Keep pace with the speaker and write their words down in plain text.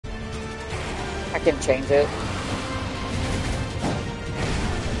I can change it.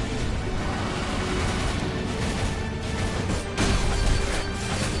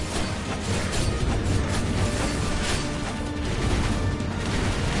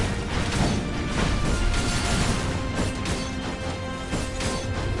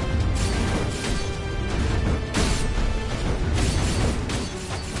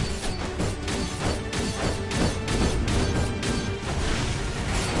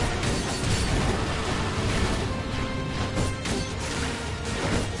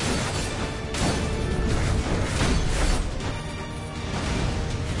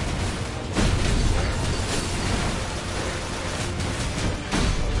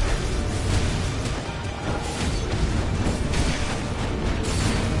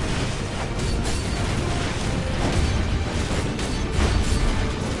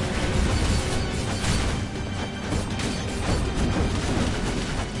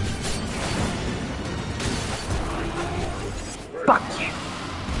 Fuck you.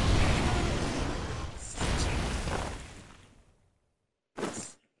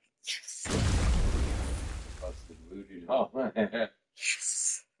 Busted looted. Oh,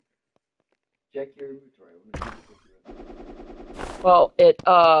 Yes. check your inventory. Well, it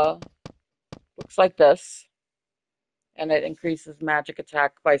looks like this, and it increases magic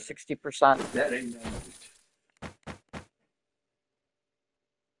attack by 60%. That ain't none of it.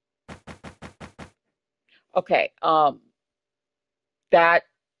 Okay, that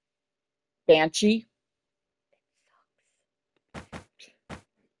banshee.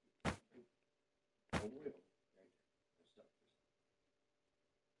 Oh, will.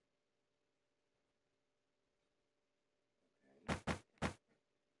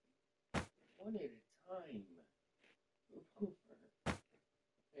 One at a time. Move over.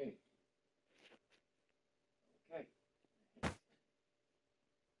 Hey. Okay. Okay.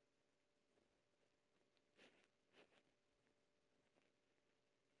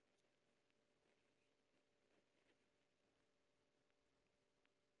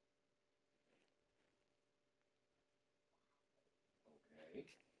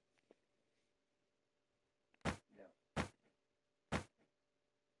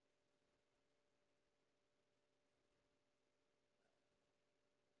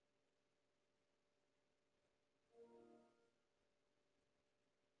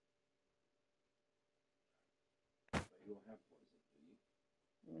 Now, but you don't have poison,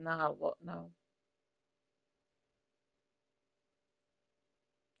 do you? No, no.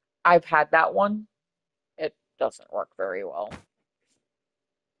 I've had that one. It doesn't work very well.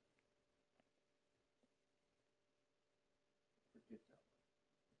 Forget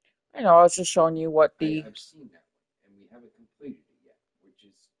that I know, I was just showing you what one. the... I've seen that one, and we haven't completed it yet, which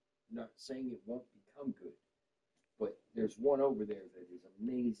is not saying it won't become good. But there's one over there that is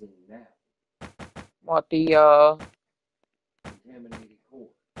amazing now. What the, Contaminated core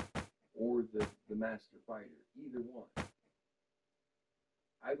or the master fighter, either one.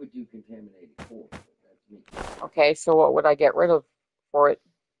 I would do contaminated core, but that's me. Okay, so what would I get rid of for it?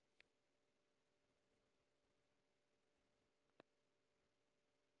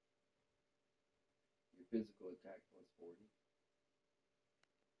 Your physical attack plus 40.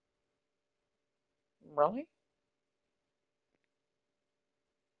 Really?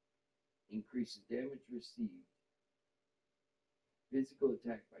 Increases damage received. Physical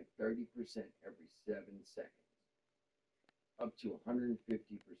attack by 30% every 7 seconds. Up to 150%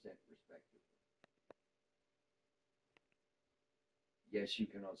 respectively. Yes, you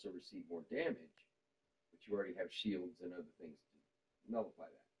can also receive more damage, but you already have shields and other things to nullify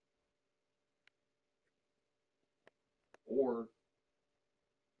that. Or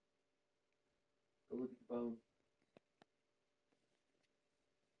go look at the bone.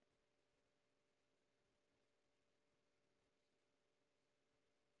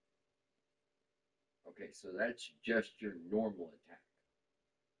 Okay, so that's just your normal attack.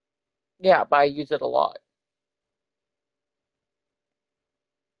 Yeah, but I use it a lot.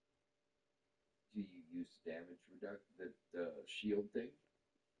 Do you use damage reduction, the shield thing?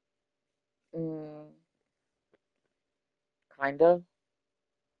 Mm, kind of.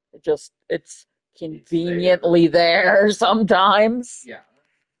 It's It's there. conveniently there sometimes. Yeah,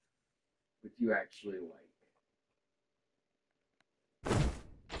 but you actually like.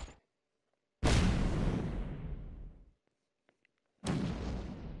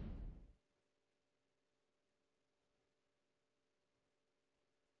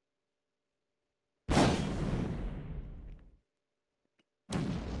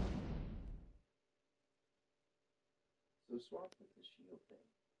 So swap with the shield thing.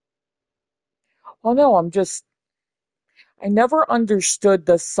 Oh no, I'm just I never understood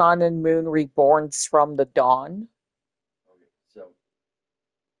the sun and moon reborns from the dawn. Okay, so it's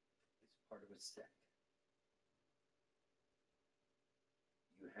part of a set.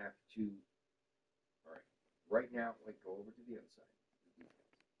 You have to, all right, right now, like go over to the other side.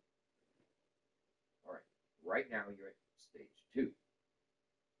 All right, right now you're at stage 2, which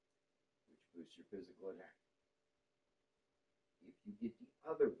boosts your physical attack. If you get the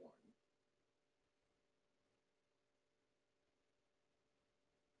other one,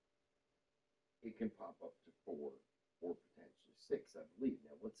 it can pop up to 4 or potentially 6, I believe.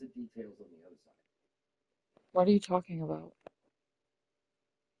 Now, what's the details on the other side? What are you talking about?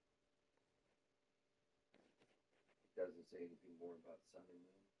 It doesn't say anything more about sun and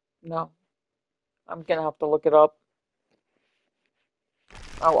moon. No. I'm gonna have to look it up.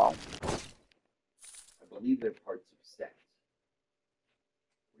 Oh well. I believe they're parts of sets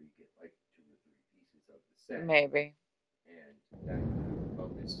where you get like 2 or 3 pieces of the set, Maybe. and that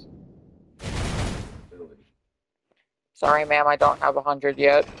bonus ability. Sorry, ma'am, I don't have 100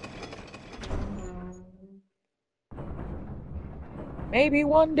 yet. Maybe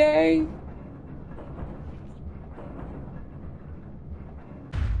one day.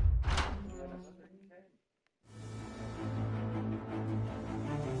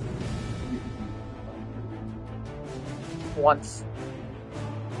 Once.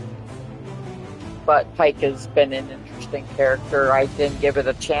 But Pike has been an interesting character. I didn't give it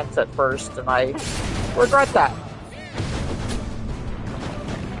a chance at first, and I regret that.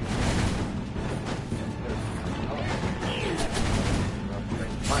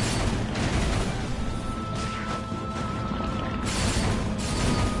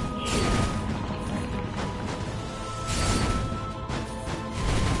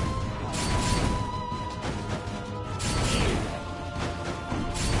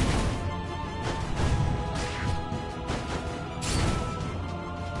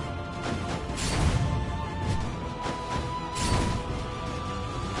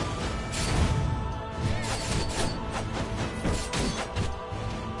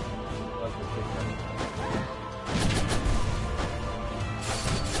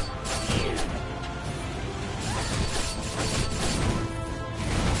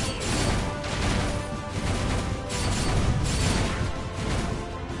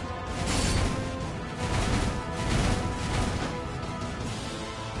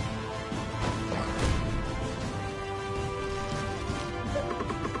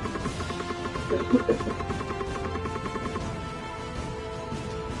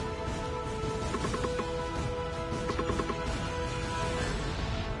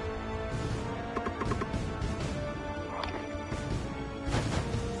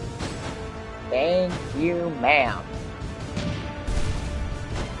 Thank you, ma'am.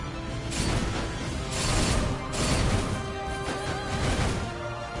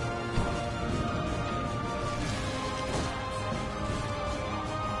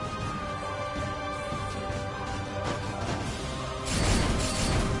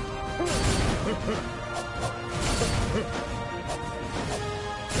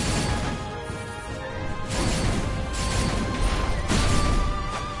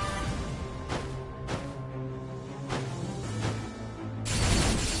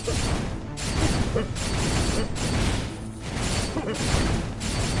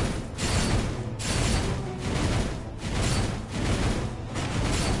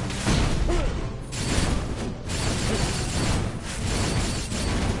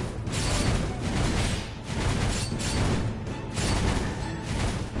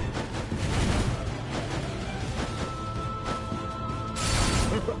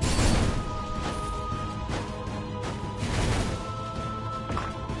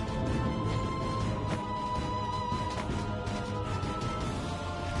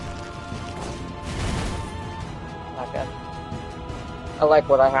 Not good. I like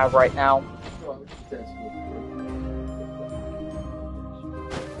what I have right now. So I was just asking if you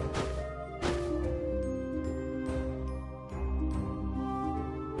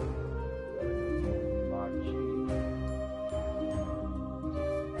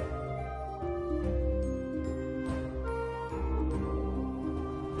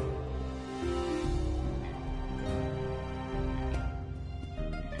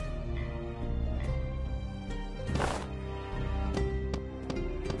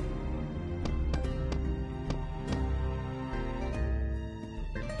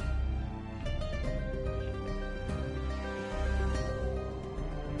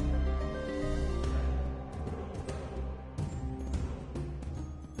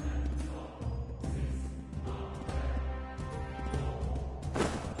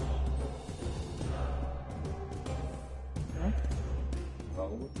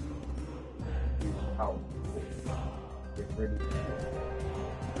Use power. Get ready.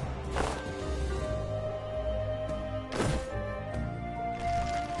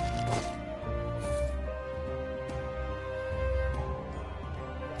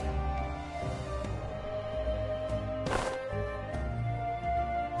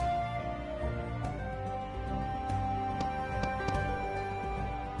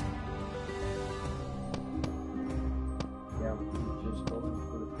 Now, you're just going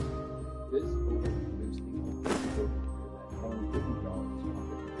for the physical boosting. Go for that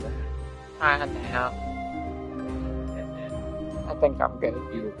 $150. I know. And then I think I'm good.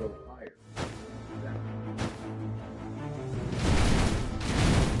 it'll go higher.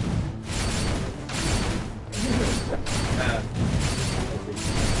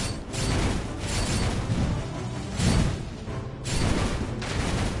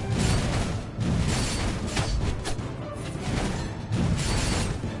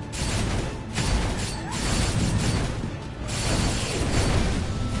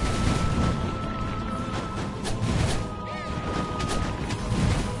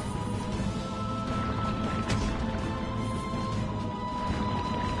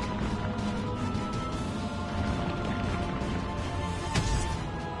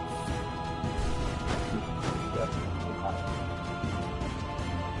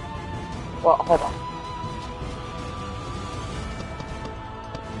 Well, hold on.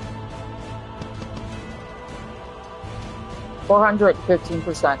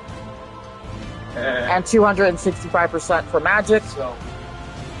 $415% and 265% for magic. So,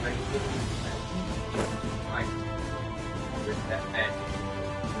 with that magic,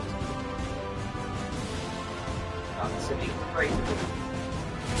 not sitting right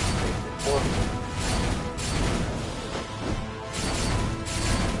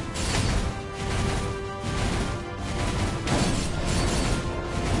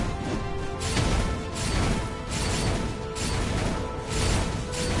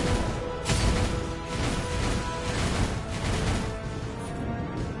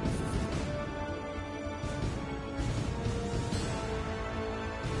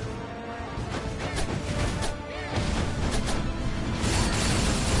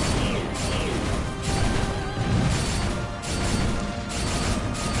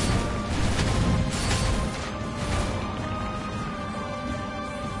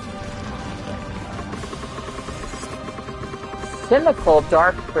Cynical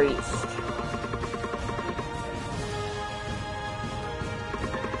Dark Priest.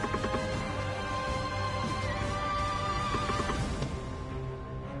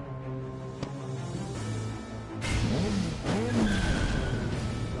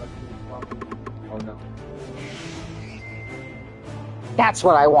 Oh no. That's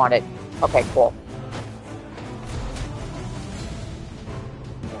what I wanted. Okay, cool.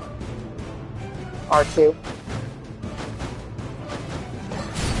 R2.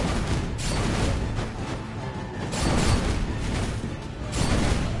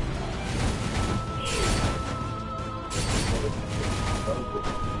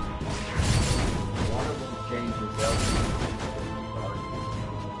 One of them changes up.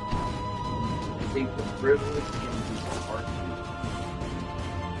 I think the privilege changes the heart.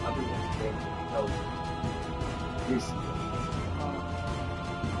 Other one changes over. This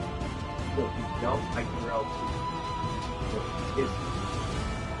so if you don't like your L2, so this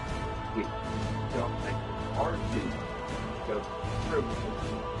if you don't like your R2, go to the privilege.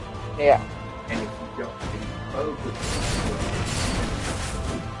 Yeah. And if you don't like both of them,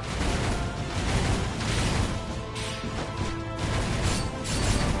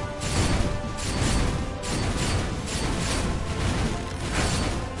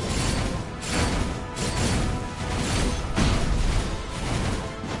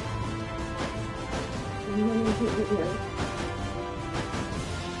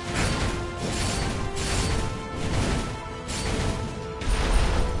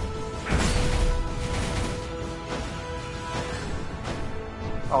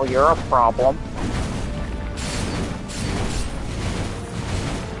 Oh, you're a problem.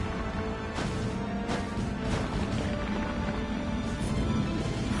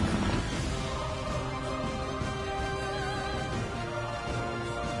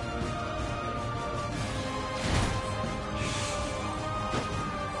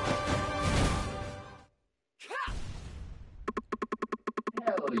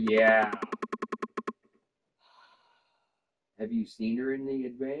 hell yeah. Have you seen her in the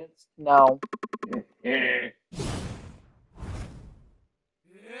advanced? No.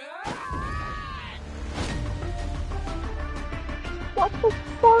 What the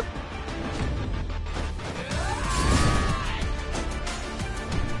fuck?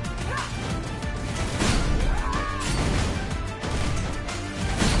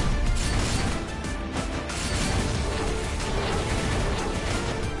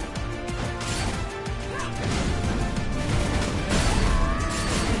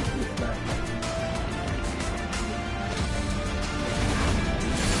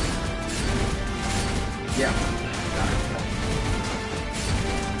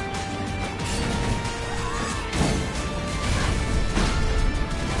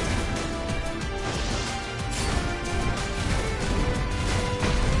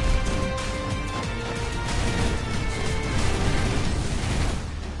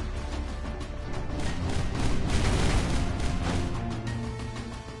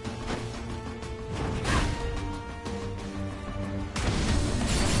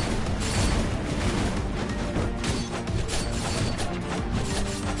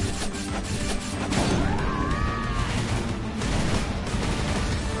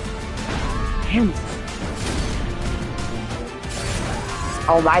 Damn it.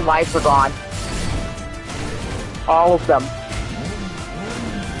 Oh, my lives are gone. All of them.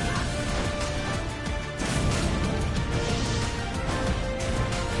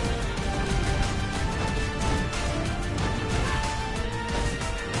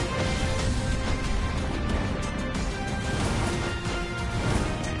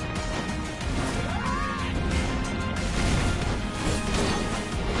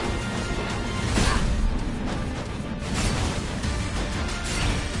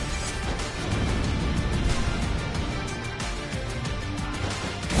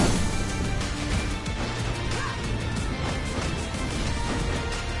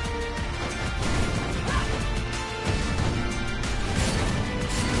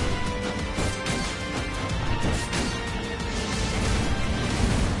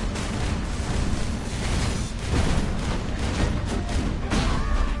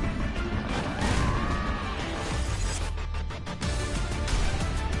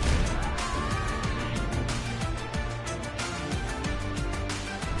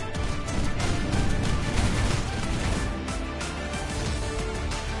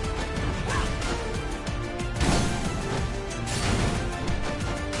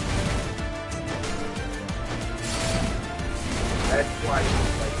 That's why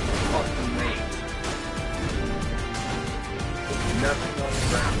it's like fucking me. There's nothing on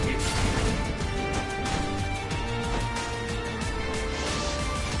around here.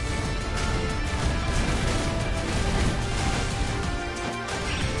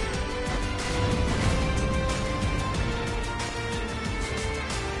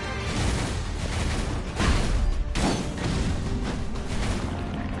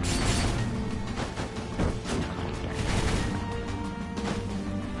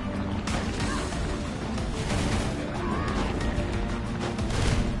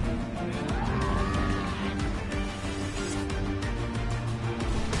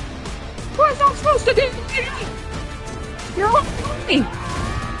 What was I supposed to do? You're all high.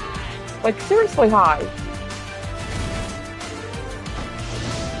 Like, seriously high.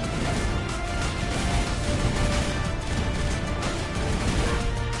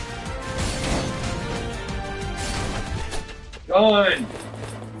 Done.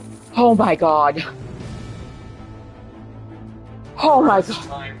 Oh my god. Oh my First god.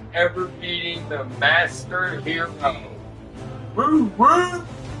 time ever beating the master hero. Woo woo!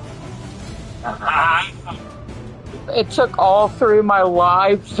 It took all through my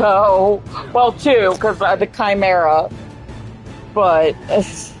life, so. Well, two, because the Chimera. But.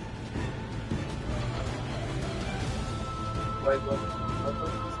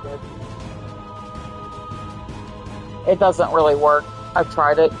 It doesn't really work. I've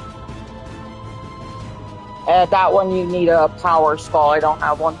tried it. And that one you need a power skull. I don't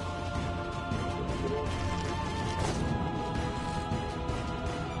have one.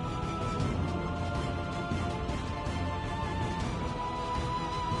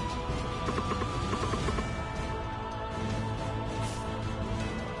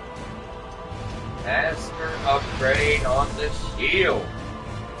 Master upgrade on the shield.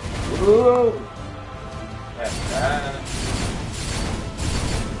 Woo!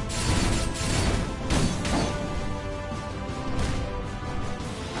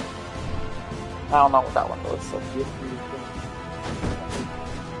 I don't know what that one was. So.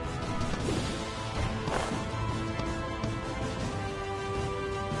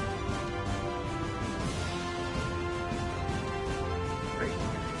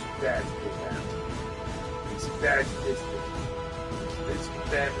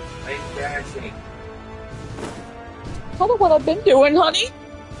 Tell her what I've been doing, honey.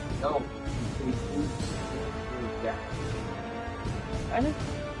 No,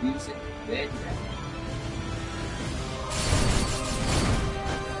 use it then.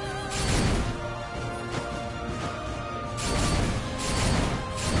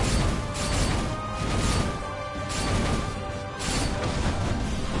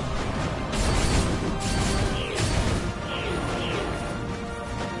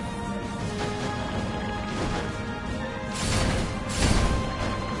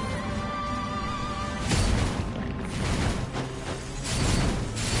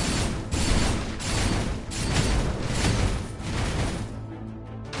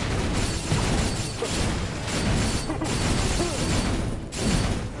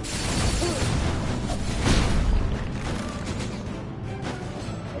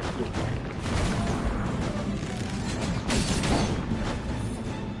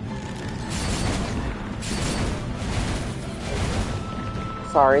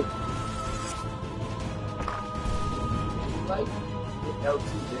 Sorry. Like the L2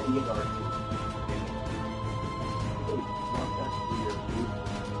 then you R2.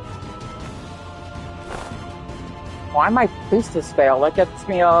 Why my priestess fail? That gets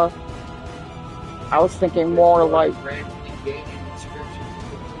me I was thinking more like. Randomly gaining inscriptions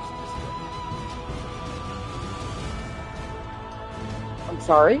in the priestess I'm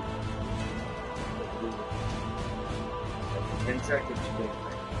sorry? deck. 10 seconds to make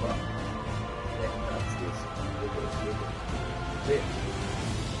rank 12. Then that's this. This.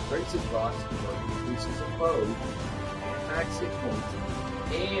 Princess boss reduces a foe and max hit points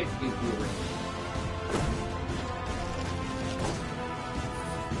and gives you a rank.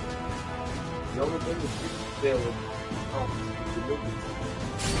 The only thing with priestess fail is the movement.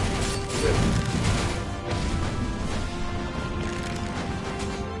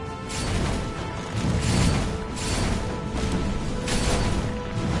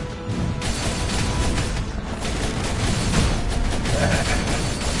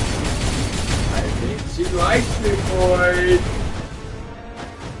 I think she likes me, boys.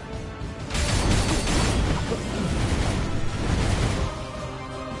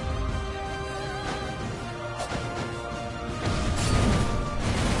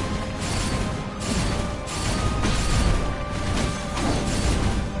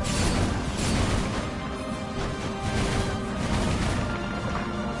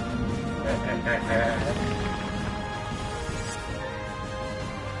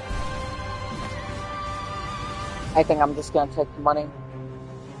 I think I'm just gonna take the money.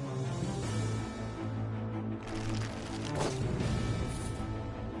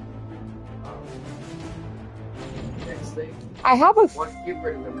 Next thing, I have a. once you get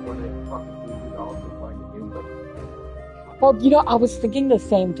rid of them, when they fucking do it, also find a new one. Well, you know, I was thinking the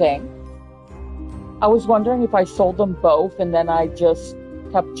same thing. I was wondering if I sold them both and then I just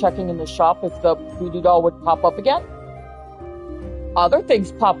kept checking in the shop if the voodoo doll would pop up again. Other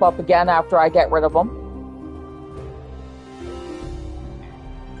things pop up again after I get rid of them.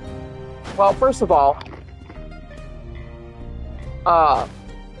 Well, first of all,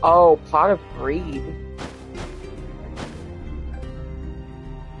 oh, Pot of Greed.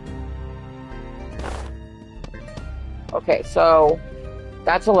 Okay, so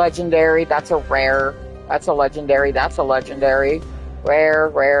that's a legendary, that's a rare, that's a legendary, that's a legendary, rare,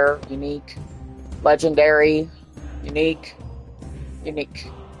 rare, unique, legendary, unique,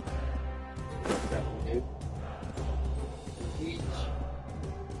 unique. That will do. Each.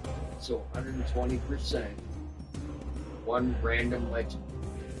 So 120%. One random legend.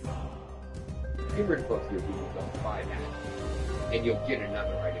 Get rid of both your people, don't buy that. And you'll get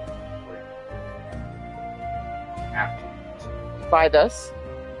another item for it. After. Buy this.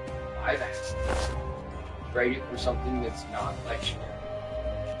 Buy that. Trade it for something that's not legendary.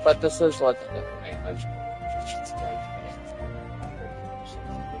 But this is legendary. And legendary.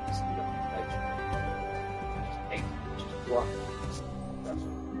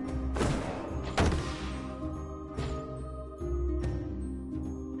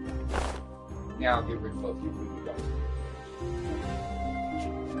 Now get rid of both your voodoo dolls.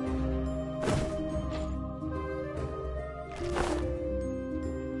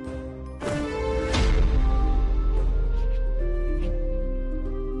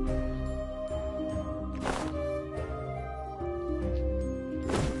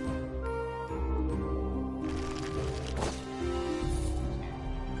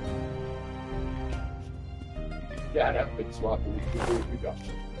 Got up and swapped it with your voodoo dolls.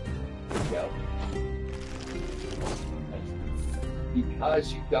 Go.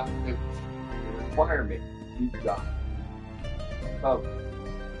 Because you got the requirement, you got covered.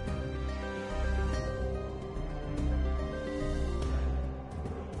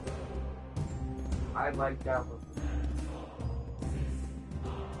 I like that one.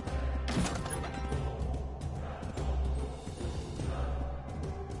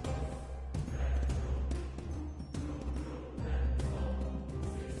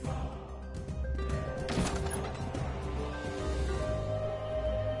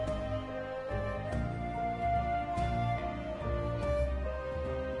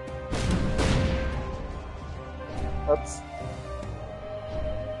 Oops.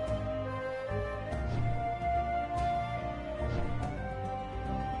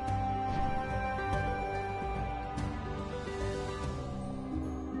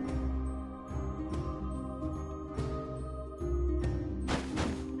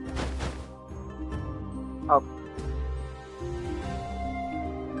 Oh.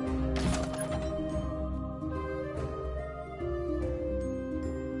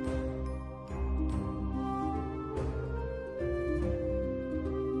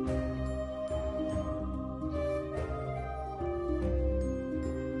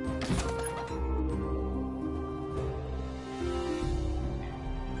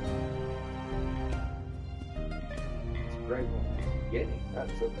 beginning, not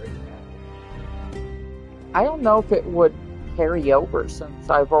so great now. I don't know if it would carry over since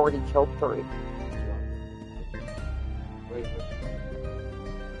I've already killed 3. Wait.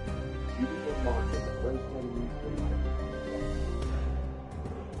 You can mark it. Where's my new thing?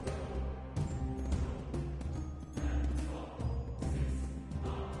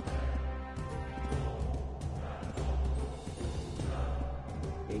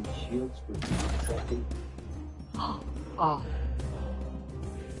 Gain shields for 2 seconds. Oh.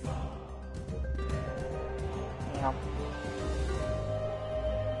 Yeah.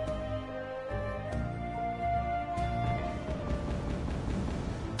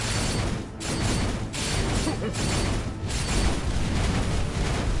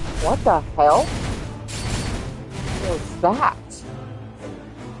 What the hell? What was that?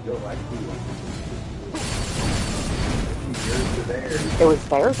 Yo, I feel yours are there. It was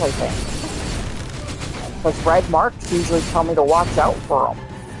theirs, I think. Because red marks usually tell me to watch out for them.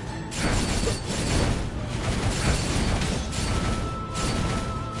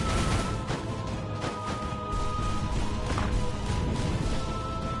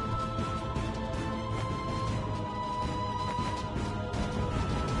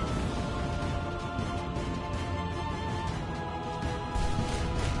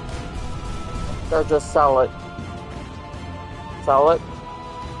 Or just sell it. Sell it.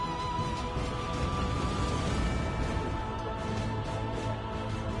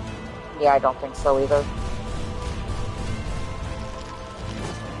 Yeah, I don't think so either.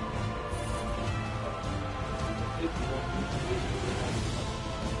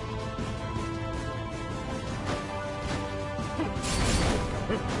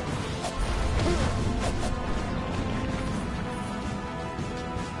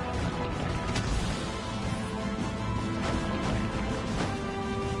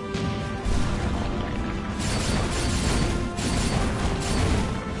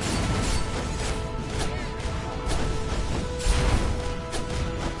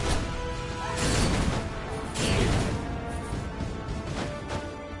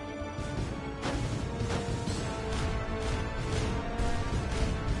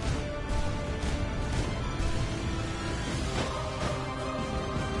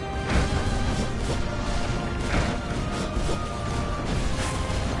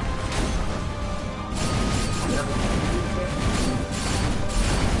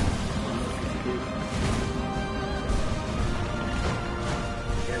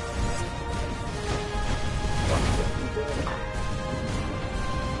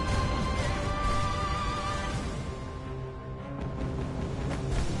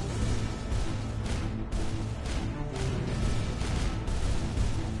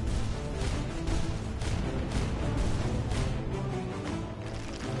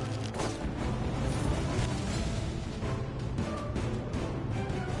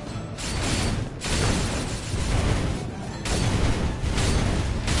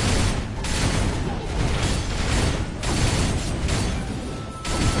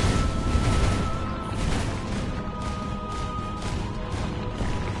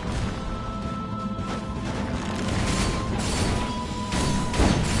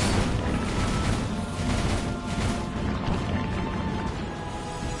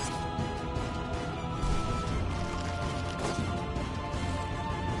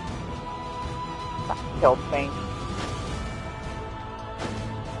 Killed me.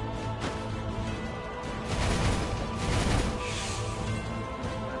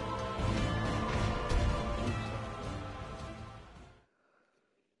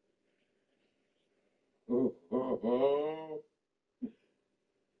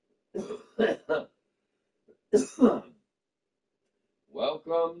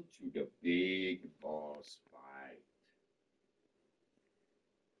 Welcome to the big boss fight.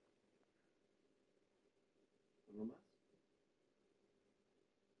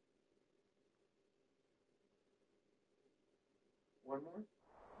 One more?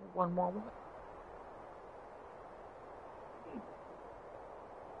 One more what?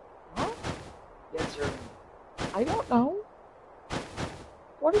 Huh? Yes, sir. I don't know.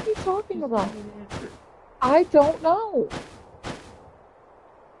 What are you talking about? I don't know.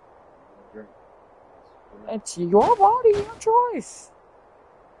 It's your body, your choice.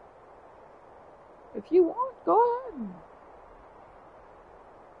 If you want, go ahead.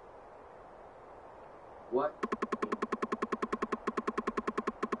 What?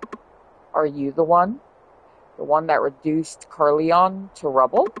 Are you the one? The one that reduced Carleon to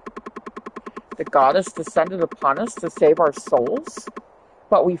rubble? The goddess descended upon us to save our souls?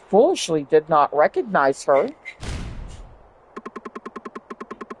 But we foolishly did not recognize her.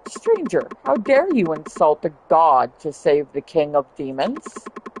 It's stranger, how dare you insult a god to save the king of demons?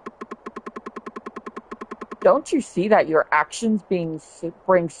 Don't you see that your actions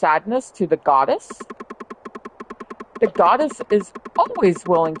bring sadness to the goddess? The goddess is always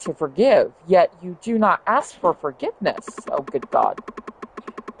willing to forgive, yet you do not ask for forgiveness, oh good God.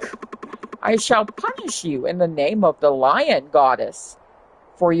 I shall punish you in the name of the lion goddess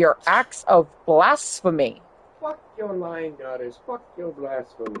for your acts of blasphemy. Fuck your lion goddess. Fuck your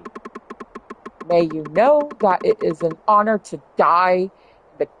blasphemy. May you know that it is an honor to die in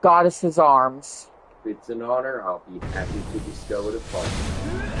the goddess's arms. If it's an honor, I'll be happy to bestow it upon you.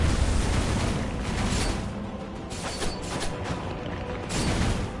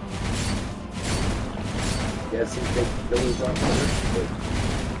 Guess he thinks Billy's on first,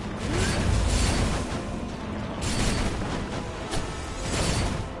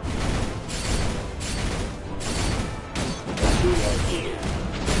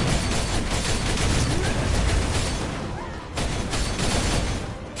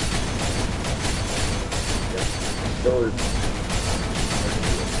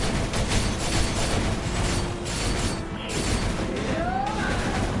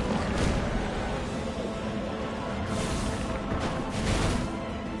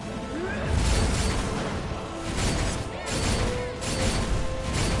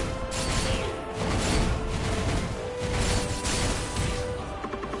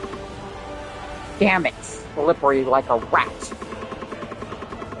 Damn it, slippery like a rat.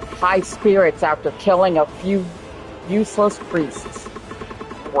 High spirits after killing a few useless priests.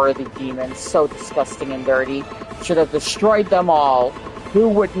 Worthy demons, so disgusting and dirty. Should have destroyed them all. Who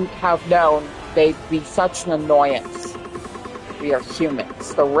wouldn't have known they'd be such an annoyance? We are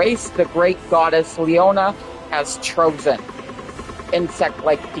humans, the race the great goddess Leona has chosen.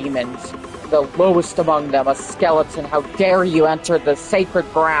 Insect-like demons, the lowest among them, a skeleton. How dare you enter the sacred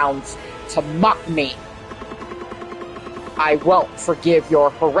grounds to mock me? I won't forgive your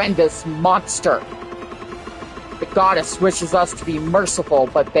horrendous monster. The goddess wishes us to be merciful,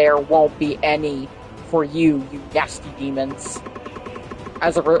 but there won't be any for you, you nasty demons.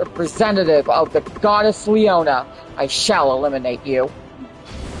 As a representative of the goddess Leona, I shall eliminate you.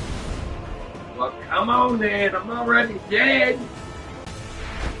 well, come on then. I'm already dead.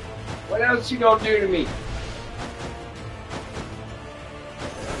 What else you gonna do to me?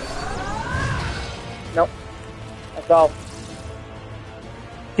 Nope. Let's go.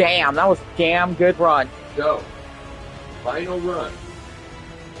 Damn, that was a damn good run. Go. Final run.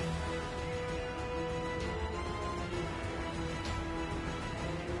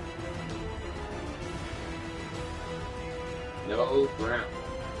 No ground.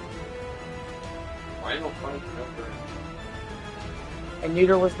 Final fight, no ground. I knew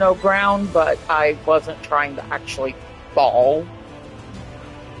there was no ground, but I wasn't trying to actually fall.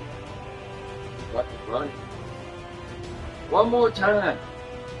 Got to run. One more time.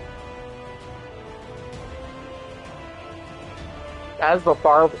 That is the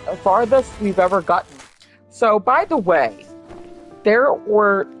farthest we've ever gotten. So, by the way, there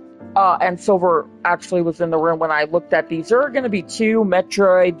were, and Silver actually was in the room when I looked at these. There are going to be 2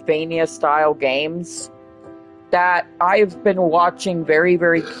 Metroidvania-style games that I've been watching very,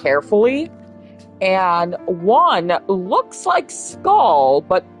 very carefully. And one looks like Skul,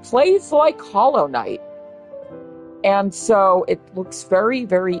 but plays like Hollow Knight. And so it looks very,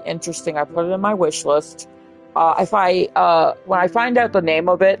 very interesting. I put it in my wish list. When I find out the name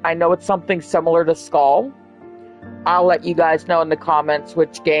of it, I know it's something similar to Skul. I'll let you guys know in the comments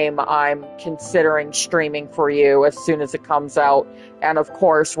which game I'm considering streaming for you as soon as it comes out. And of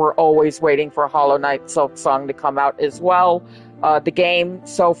course, we're always waiting for Hollow Knight Silksong to come out as well. The game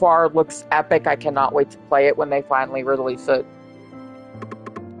so far looks epic. I cannot wait to play it when they finally release it.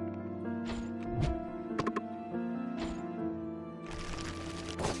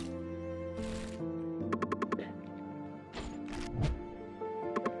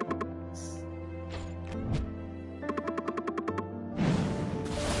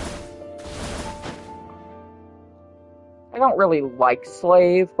 I don't really like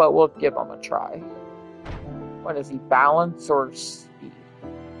Slave, but we'll give him a try. What is he, balance or speed?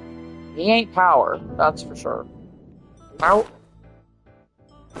 He ain't power, that's for sure. Out?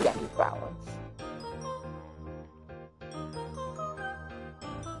 Yeah, he's balance.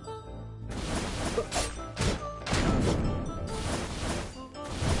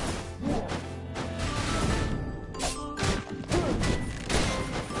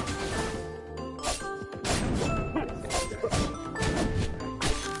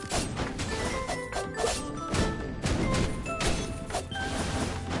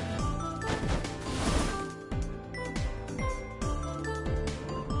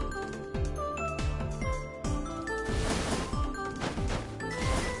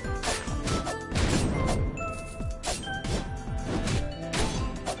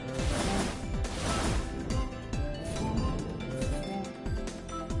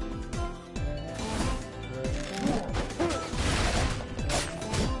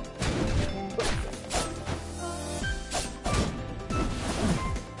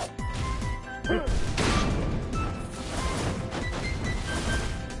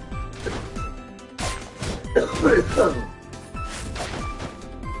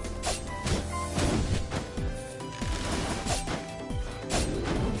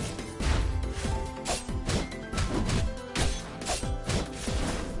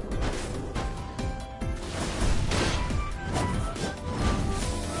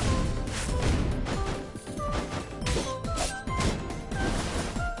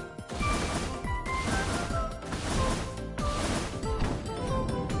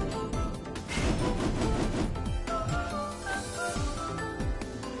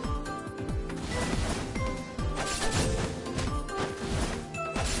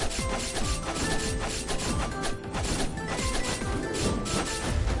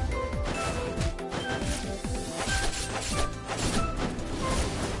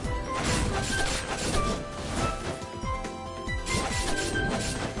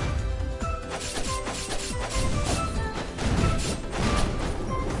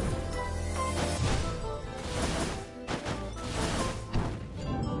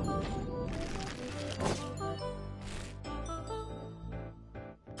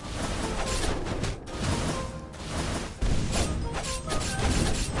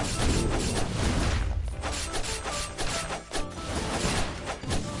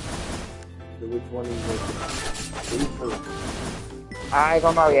 Which one is it? I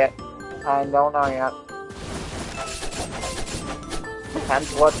don't know yet. I don't know yet.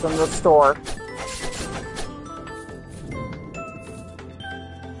 Depends what's in the store.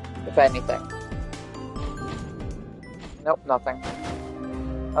 If anything. Nope, nothing.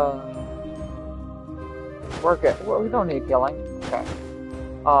 We're good. Well, we don't need healing. Okay.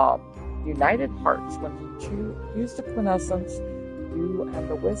 United Hearts. When you use the quintessence, you and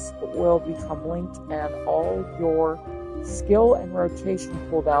the wisp will become linked, and all your skill and rotation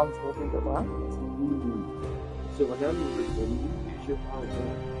cooldowns will be left. So in other words, when you use your power, you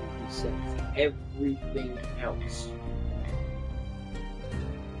set everything else.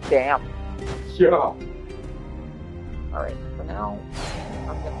 Damn. Yeah. Alright, for now,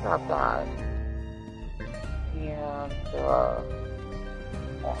 I'm gonna grab that. And,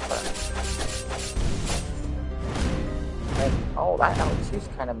 and, oh, that LT's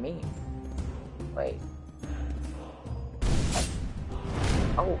kind of mean. Wait.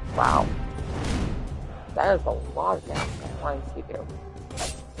 Oh, wow. That is a lot of damage. What does he do?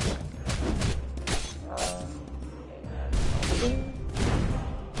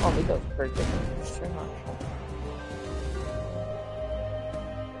 Oh, he does pretty good damage too, actually.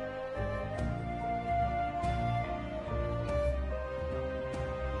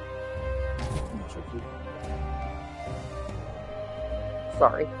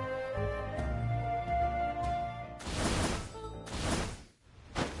 Sorry.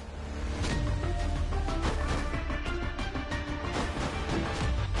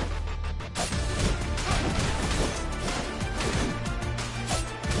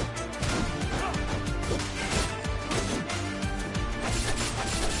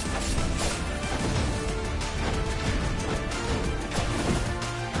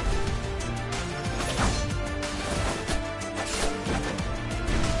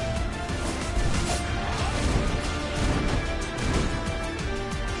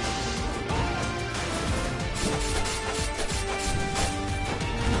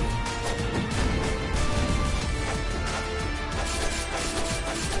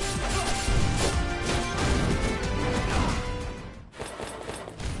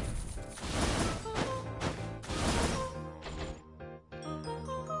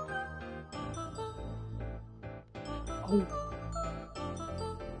 Oh.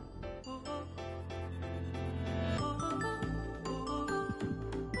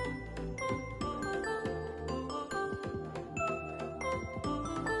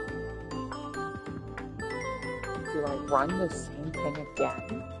 Do I run the same thing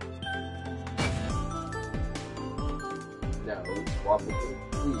again? No, swap it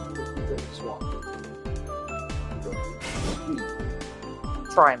to swap it.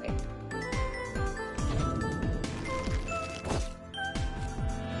 Try me.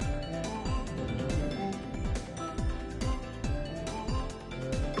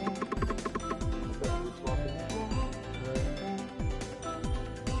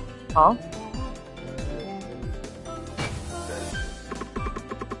 Huh?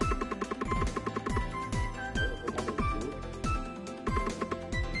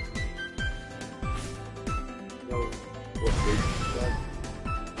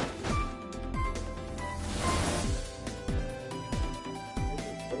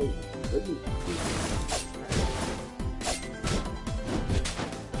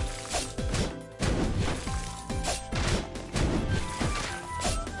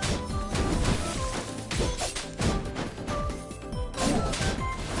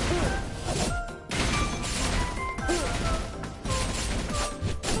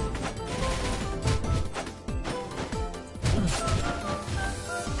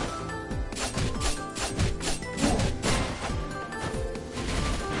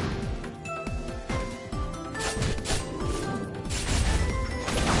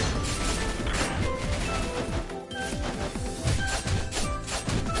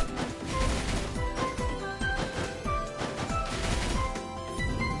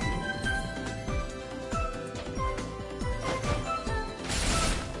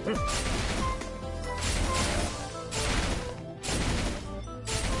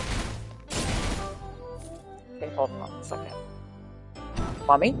 Okay, hold on a second.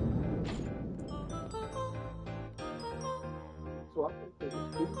 Mommy? So I think there's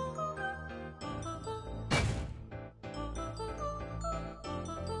two.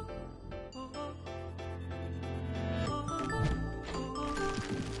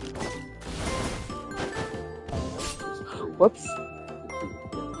 Whoops.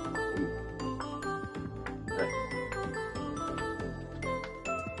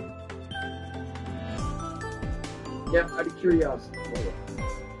 Yeah, out of curiosity.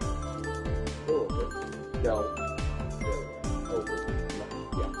 No. Over.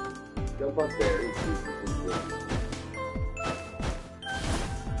 Yeah. Jump up there and see if you can do it.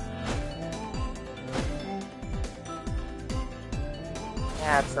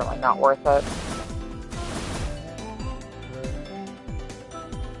 Yeah, it's really not worth it.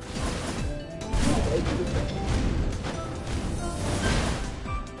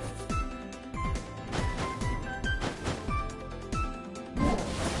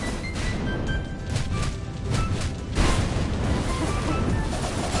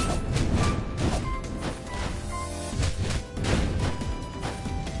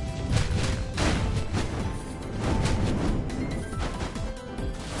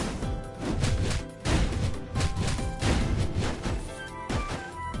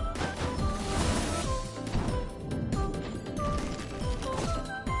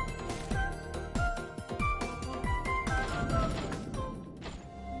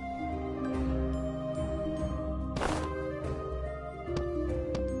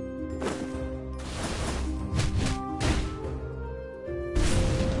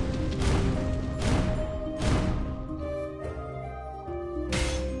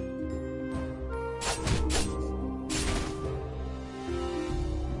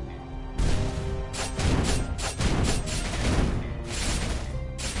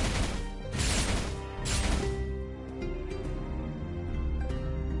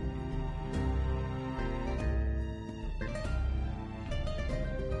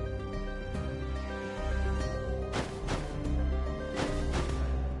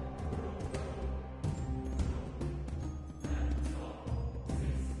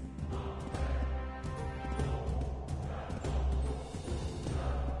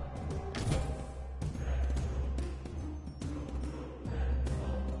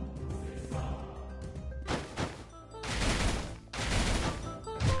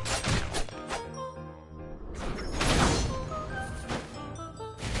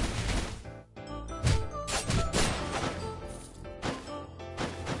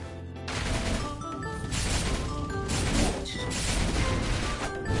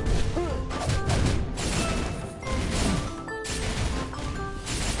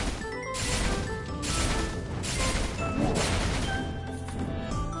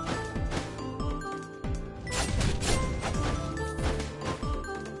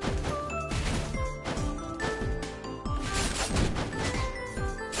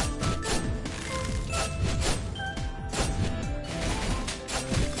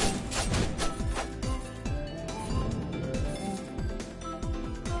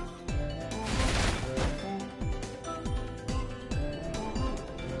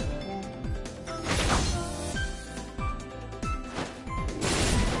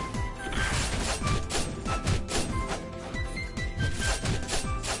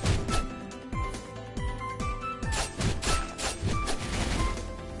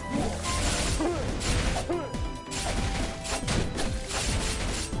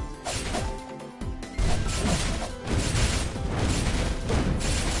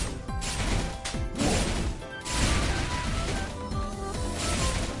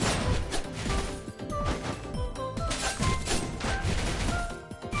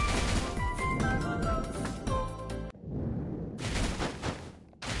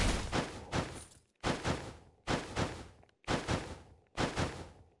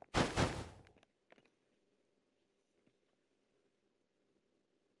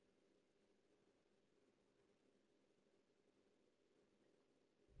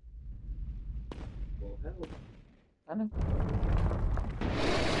 Well, hell. I know.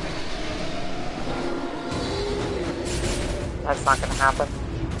 That's not gonna happen.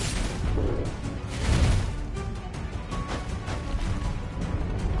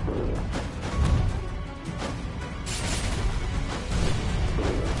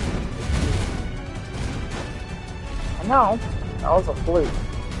 I know. That was a fluke.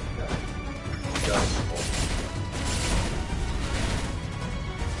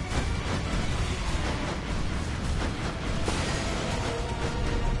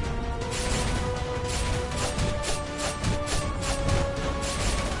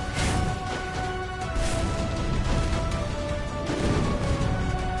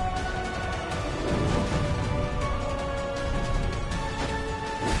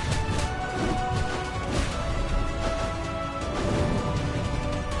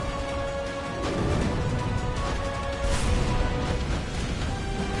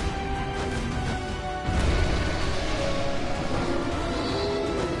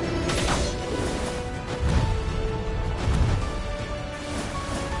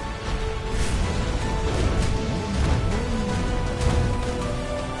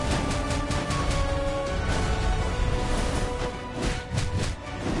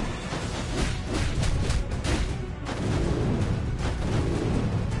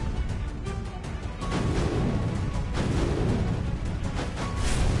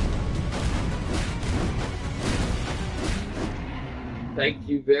 Thank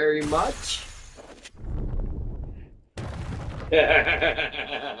you very much.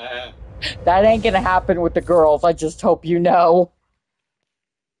 That ain't gonna happen with the girls. I just hope you know.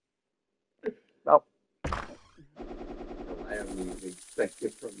 Oh. Well, I don't even expect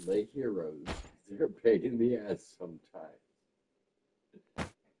it from the heroes. They're a pain in the ass sometimes.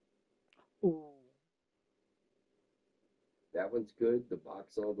 Ooh. That one's good. The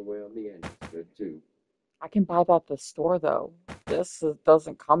box all the way on the end is good too. I can buy that at the store though.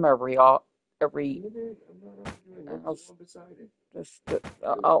 Doesn't come every. I'm not arguing. What's the one beside it?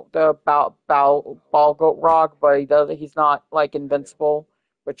 The ball goat rock, but he's not like invincible,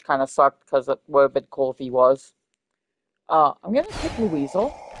 which kind of sucked because it would have been cool if he was. I'm gonna pick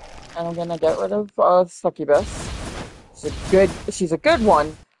Louizel, and I'm gonna get rid of Succubus. She's a good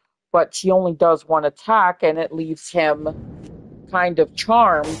one, but she only does one attack, and it leaves him kind of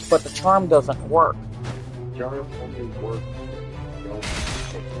charmed, but the charm doesn't work. Charm only works when you don't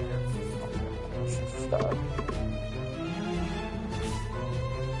take care.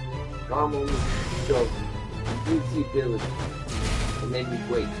 Charm only shows you use the ability, and then you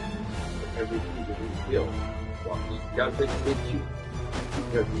wait for everything to reveal while he doesn't hit you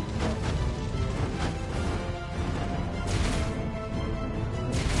because he's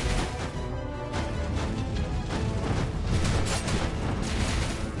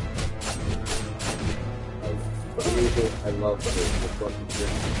I love the fucking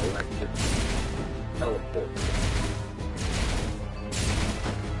electric teleport.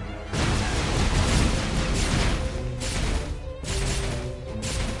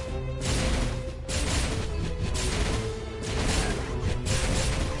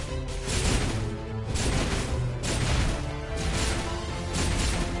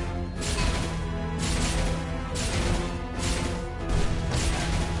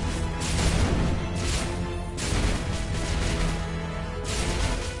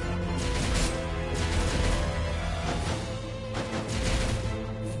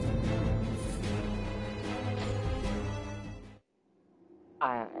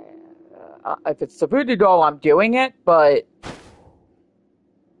 If it's the voodoo doll, I'm doing it, but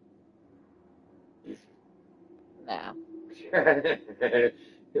nah. It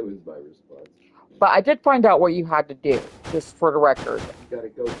was my response. But I did find out what you had to do, just for the record. You gotta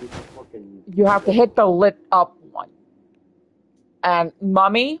go get the fucking... You have to hit the lit up one. And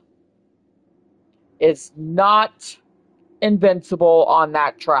Mummy is not invincible on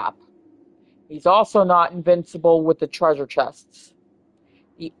that trap. He's also not invincible with the treasure chests.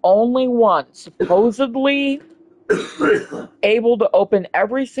 The only one supposedly able to open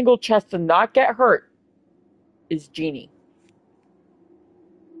every single chest and not get hurt is Genie.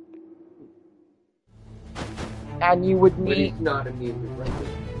 And you would need... But he's not immune to regular.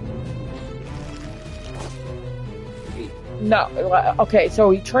 No. Okay,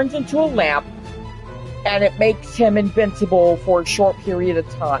 so he turns into a lamp, and it makes him invincible for a short period of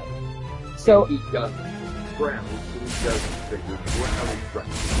time. So and he doesn't. Ground, he doesn't trigger ground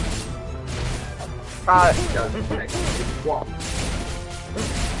and he doesn't technically walk.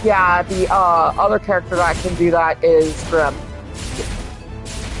 Yeah, the other character that can do that is Grim.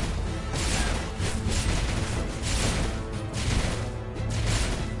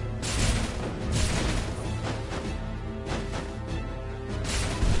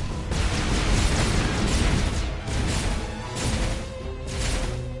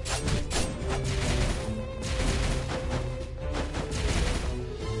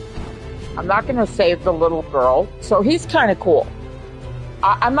 I'm not going to save the little girl, so he's kind of cool.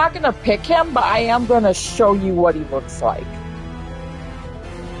 I'm not going to pick him, but I am going to show you what he looks like.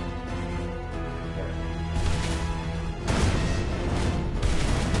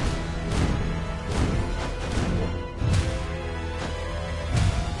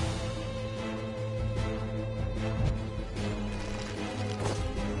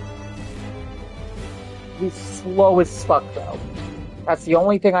 He's slow as fuck, though. That's the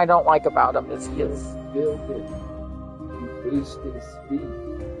only thing I don't like about him is his... Build it. You boost his speed.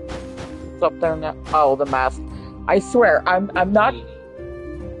 It's up there now. Oh, the mask. I swear, I'm not...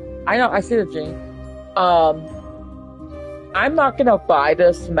 I know, I see the genie. I'm not gonna buy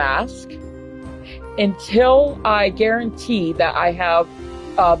this mask until I guarantee that I have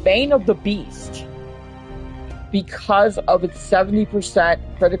Bane of the Beast because of its 70%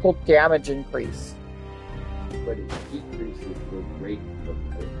 critical damage increase. But it decreases the rate of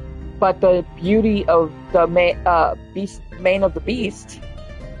it. But the beauty of the Bane of the Beast,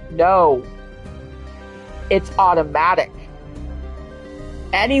 no. It's automatic.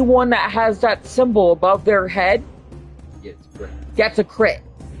 Anyone that has that symbol above their head Gets a crit,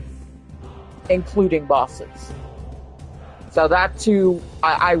 including bosses. So that too,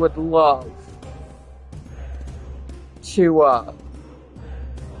 I would love to,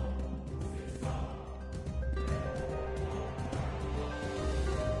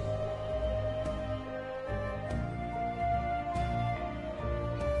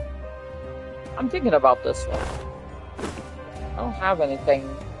 I'm thinking about this one. I don't have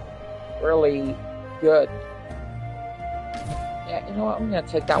anything really good. Yeah, you know what? I'm gonna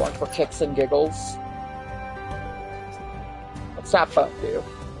take that one for kicks and giggles. What's that button do?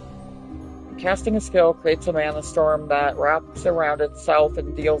 Casting a skill creates a mana storm that wraps around itself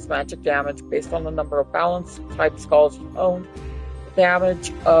and deals magic damage based on the number of balance type skulls you own. Damage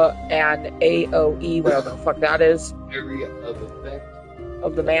and AoE, whatever the fuck that is. Area of effect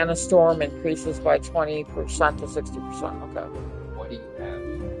Of the mana storm increases by 20% to 60%. Okay. What do you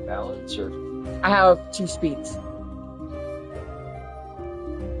have? Balance or? I have 2 speeds.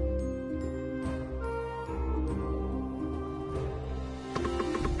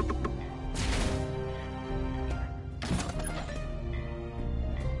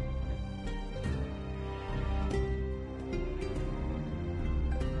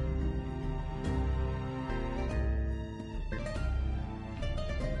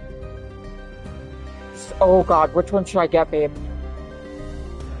 Oh god, which one should I get, babe?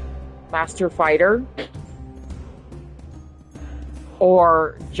 Master Fighter?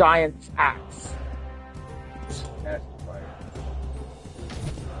 Or Giant Axe? Master Fighter.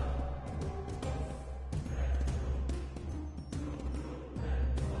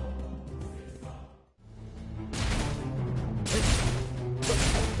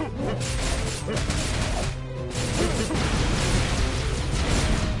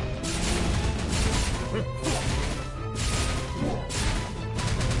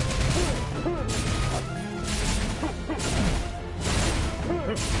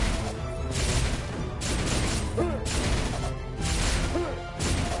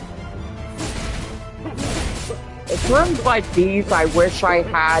 It's rooms like these, I wish I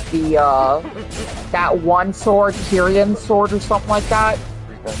had the, that one sword, Tyrion sword or something like that.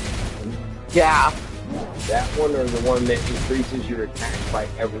 Yeah. That one or the one that increases your attack by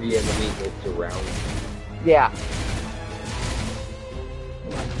every enemy that's around you? Yeah.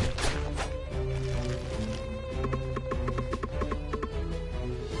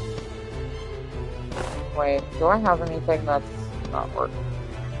 Wait, do I have anything that's not working?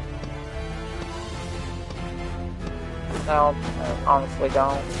 No, I honestly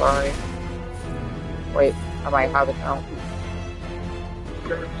don't. Sorry. Wait, I might have it now.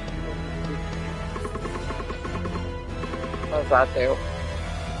 What does that do?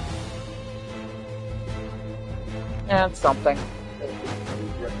 Yeah, it's something.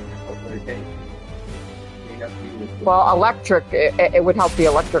 Well, electric, it would help the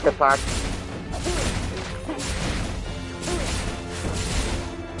electric attack.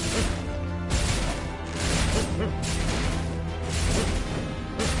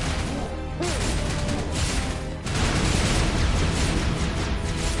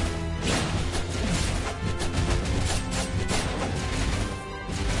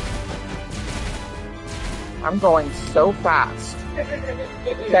 I'm going so fast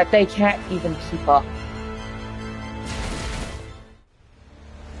that they can't even keep up.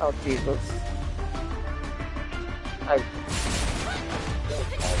 Oh, Jesus.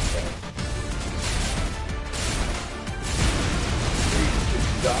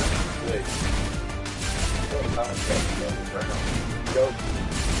 Go.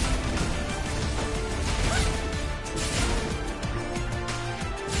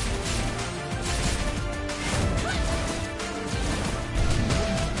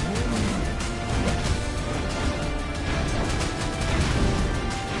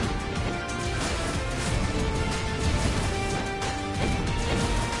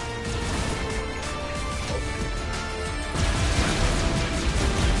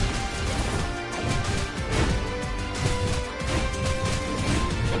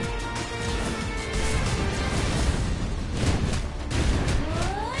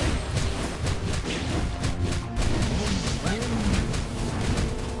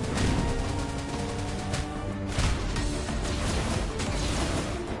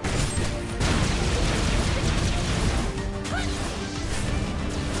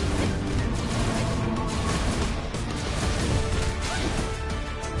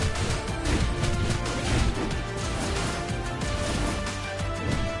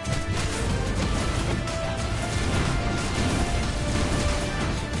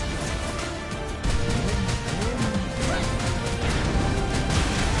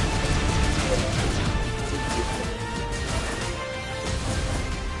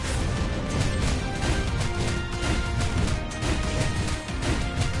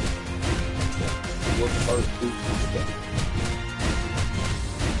 R2 again.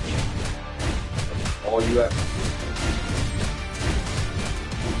 All you have to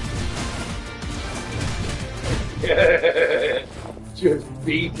do. Just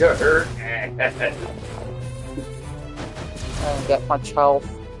beat her ass. I don't get much health.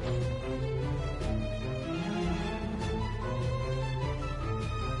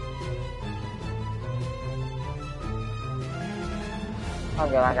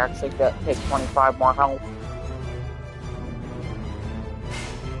 Okay, I actually take 25 more health.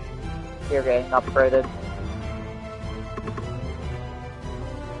 You're getting upgraded.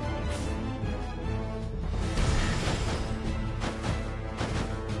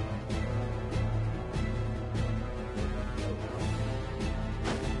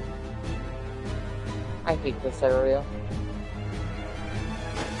 I hate this area.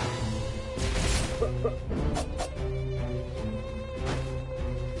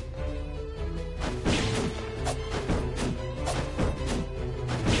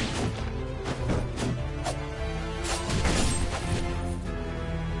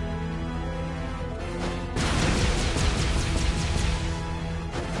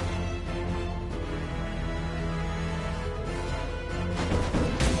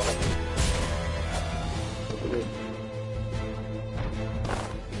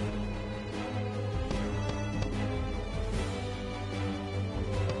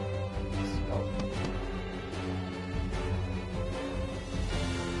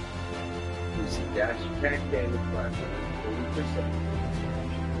 Dash attack damage by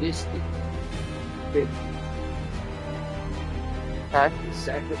 40%. Distance 50. Okay. The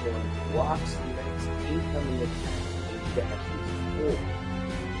second one blocks the next incoming attack and dashes forward.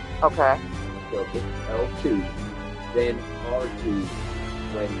 Okay. So hit L2, then R2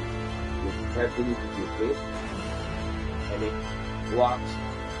 when you're prepping your hit, and it blocks,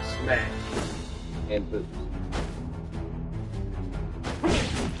 smash, and boost.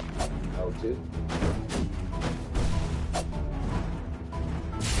 L2.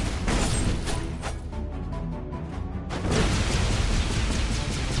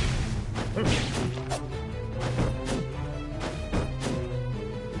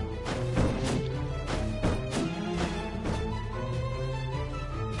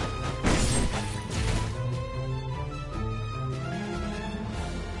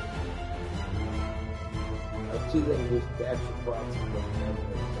 L2 then goes dash across the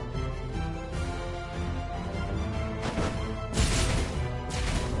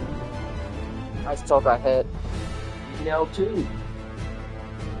I still got hit. L2.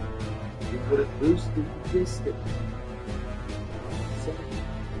 You would have boosted the distance.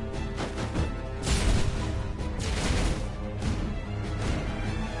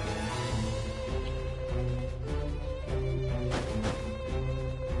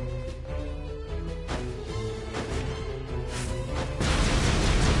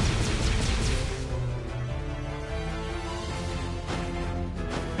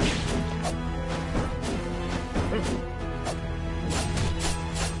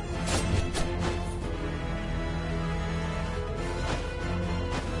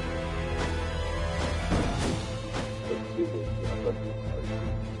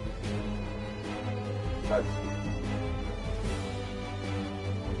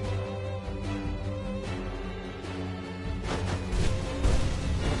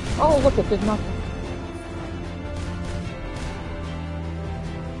 Oh, look, it did nothing.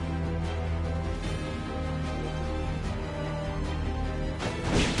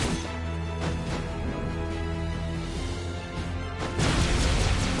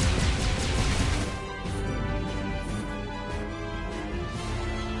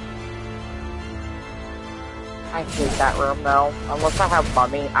 I hate that room though. Unless I have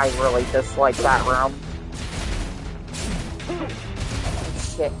money, I really dislike that room.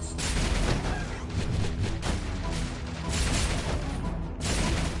 Shit.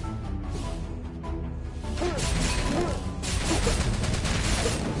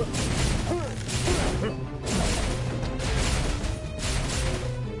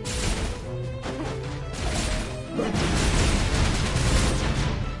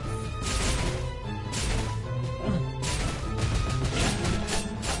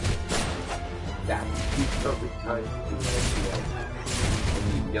 That's the perfect time to do that. And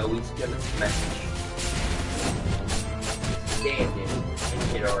you know he's gonna smash. Stand in and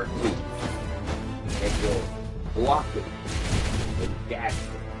hit R2. And you'll block it and dash it.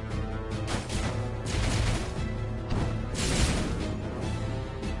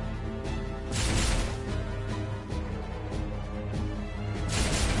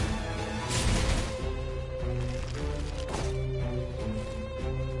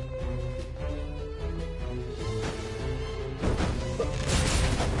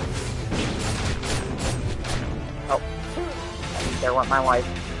 care what my life.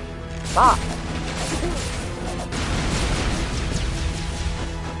 Stop.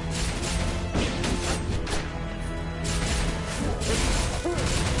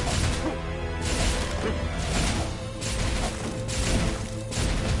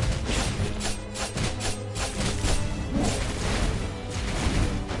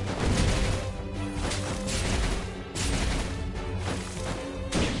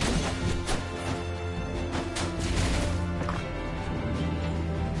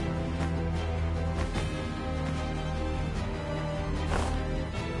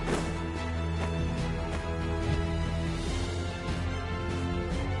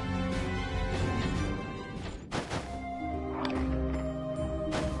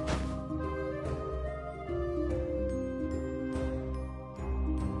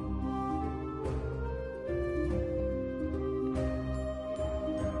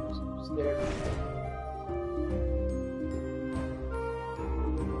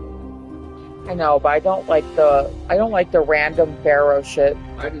 I know, but I don't like the random Pharaoh shit.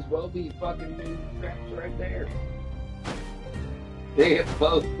 Might as well be fucking new traps right there. They have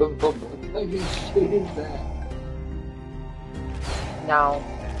both of them. What kind of shit is that? No,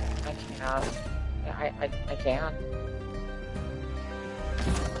 I can't. I can't.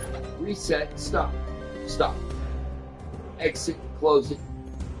 Reset. Stop. Stop. Exit. Close it.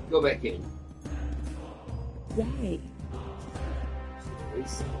 Go back in. Why?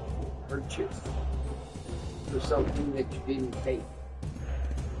 It's purchase for something that you didn't take.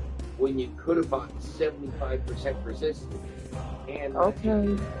 When you could have bought 75% resistance. And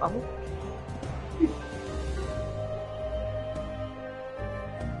Okay. Oh.